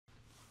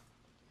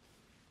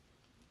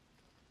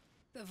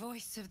The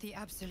voice of the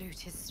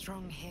Absolute is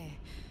strong here,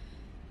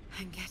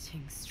 and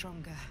getting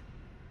stronger.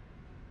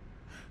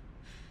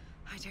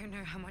 I don't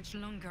know how much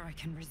longer I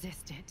can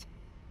resist it.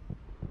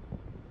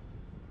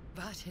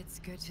 But it's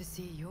good to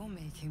see you're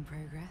making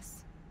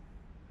progress.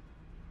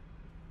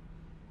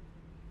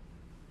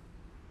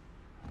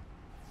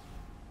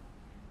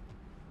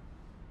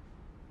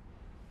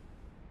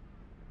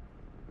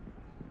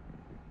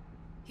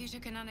 You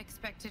took an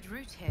unexpected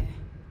route here.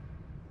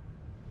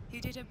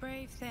 You did a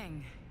brave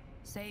thing,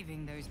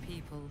 saving those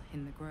people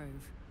in the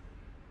grove.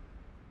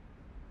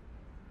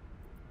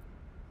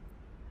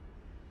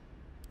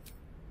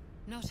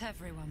 Not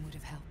everyone would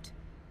have helped.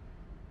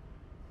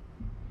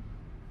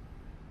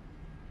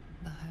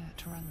 The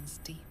hurt runs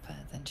deeper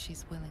than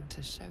she's willing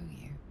to show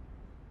you.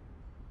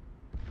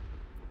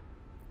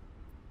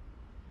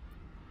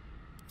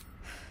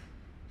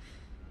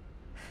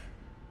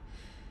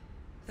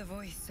 The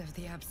voice of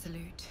the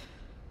Absolute.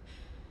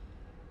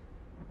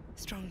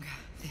 Stronger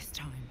this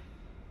time.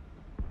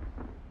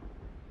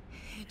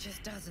 It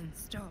just doesn't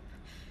stop.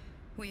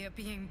 We are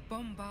being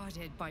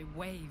bombarded by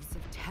waves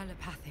of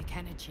telepathic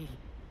energy.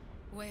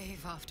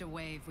 Wave after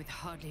wave with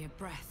hardly a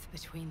breath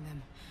between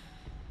them.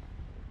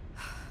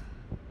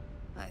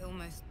 I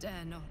almost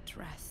dare not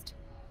rest.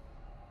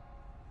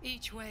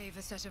 Each wave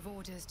a set of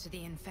orders to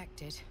the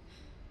infected.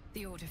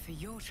 The order for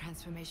your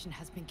transformation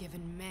has been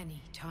given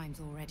many times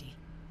already.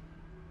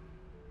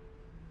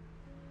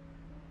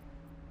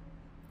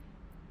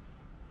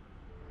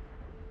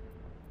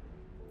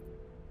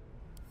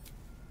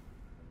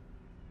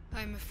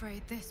 I'm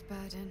afraid this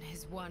burden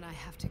is one I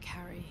have to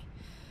carry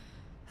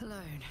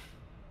alone.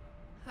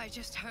 I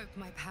just hope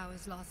my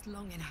powers last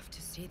long enough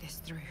to see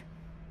this through.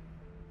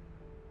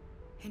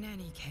 In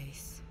any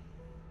case,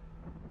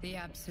 the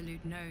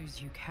Absolute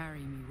knows you carry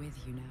me with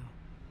you now.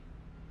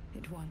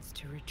 It wants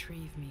to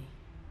retrieve me.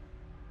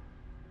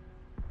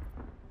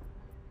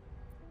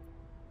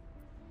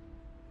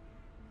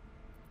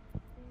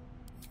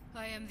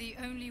 I am the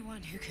only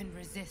one who can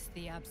resist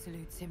the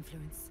Absolute's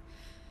influence.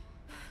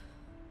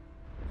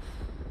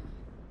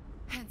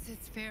 Hence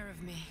its fear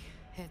of me,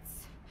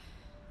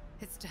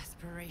 its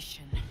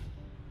desperation.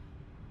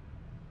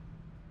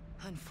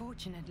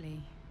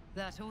 Unfortunately,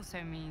 that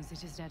also means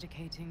it is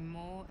dedicating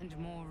more and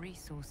more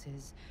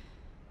resources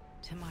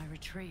to my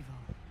retrieval.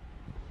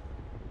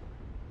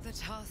 The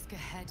task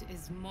ahead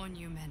is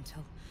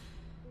monumental,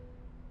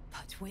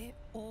 but we're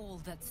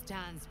all that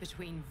stands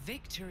between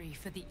victory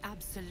for the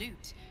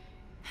Absolute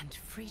and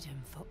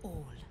freedom for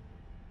all.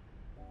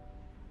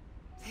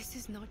 This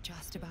is not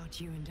just about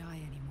you and I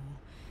anymore.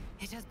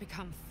 It has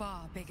become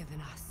far bigger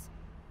than us.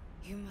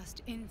 You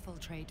must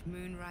infiltrate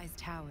Moonrise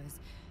Towers,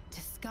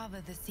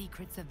 discover the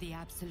secrets of the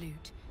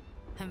Absolute,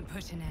 and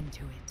put an end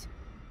to it.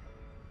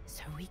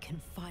 So we can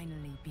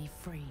finally be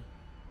free.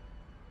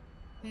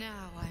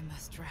 Now I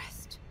must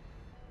rest.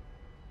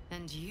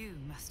 And you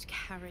must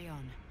carry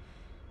on.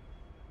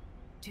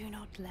 Do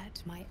not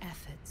let my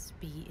efforts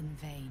be in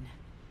vain.